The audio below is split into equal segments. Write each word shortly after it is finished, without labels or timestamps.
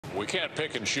We can't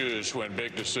pick and choose when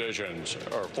big decisions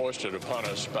are foisted upon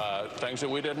us by things that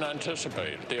we didn't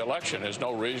anticipate. The election is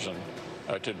no reason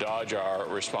to dodge our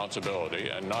responsibility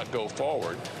and not go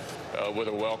forward with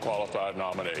a well-qualified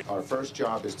nominee. Our first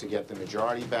job is to get the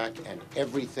majority back, and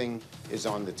everything is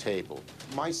on the table.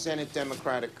 My Senate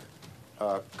Democratic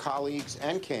colleagues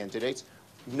and candidates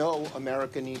know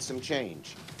America needs some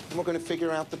change, and we're going to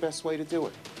figure out the best way to do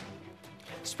it.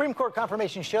 Supreme Court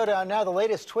confirmation showdown now, the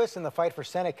latest twist in the fight for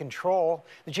Senate control.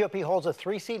 The GOP holds a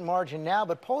 3-seat margin now,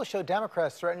 but polls show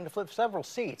Democrats threatening to flip several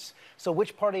seats. So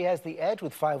which party has the edge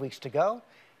with 5 weeks to go?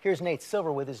 Here's Nate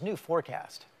Silver with his new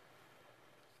forecast.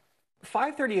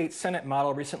 538 Senate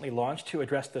model recently launched to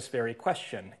address this very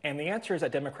question, and the answer is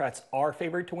that Democrats are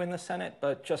favored to win the Senate,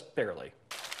 but just barely.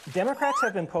 Democrats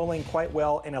have been polling quite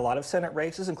well in a lot of Senate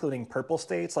races, including purple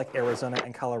states like Arizona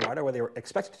and Colorado, where they were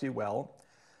expected to do well,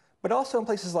 but also in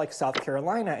places like South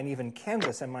Carolina and even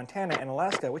Kansas and Montana and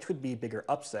Alaska, which would be bigger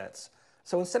upsets.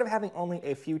 So instead of having only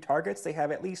a few targets, they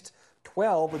have at least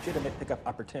 12 legitimate pickup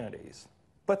opportunities.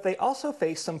 But they also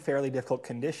face some fairly difficult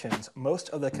conditions. Most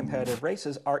of the competitive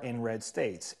races are in red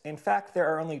states. In fact, there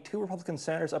are only 2 Republican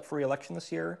senators up for re-election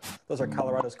this year. Those are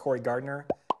Colorado's Cory Gardner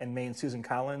and Maine's Susan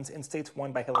Collins, in states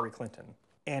won by Hillary Clinton.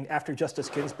 And after Justice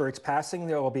Ginsburg's passing,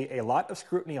 there will be a lot of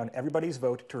scrutiny on everybody's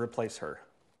vote to replace her.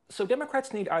 So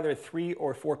Democrats need either 3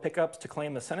 or 4 pickups to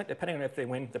claim the Senate, depending on if they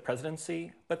win the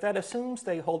presidency, but that assumes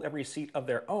they hold every seat of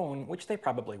their own, which they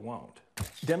probably won't.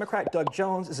 Democrat Doug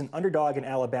Jones is an underdog in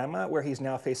Alabama, where he's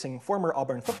now facing former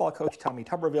Auburn football coach Tommy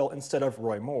Tuberville instead of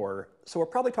Roy Moore, so we're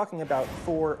probably talking about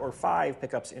 4 or 5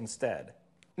 pickups instead.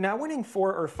 Now, winning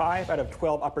 4 or 5 out of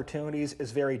 12 opportunities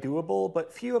is very doable,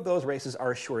 but few of those races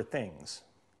are sure things.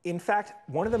 In fact,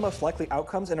 one of the most likely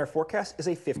outcomes in our forecast is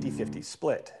a 50-50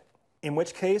 split, in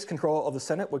which case control of the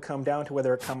Senate would come down to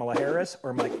whether Kamala Harris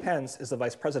or Mike Pence is the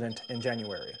vice president in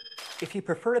January. If you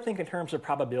prefer to think in terms of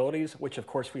probabilities, which of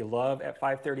course we love at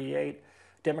 538,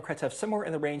 Democrats have somewhere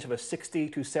in the range of a 60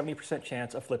 to 70%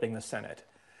 chance of flipping the Senate.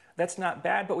 That's not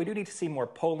bad, but we do need to see more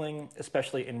polling,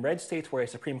 especially in red states where a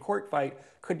Supreme Court fight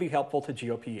could be helpful to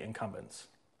GOP incumbents.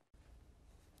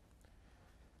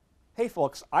 Hey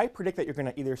folks, I predict that you're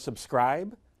going to either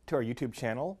subscribe to our YouTube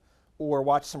channel or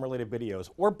watch some related videos,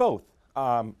 or both.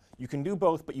 You can do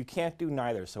both, but you can't do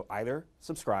neither, so either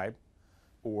subscribe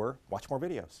or watch more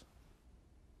videos.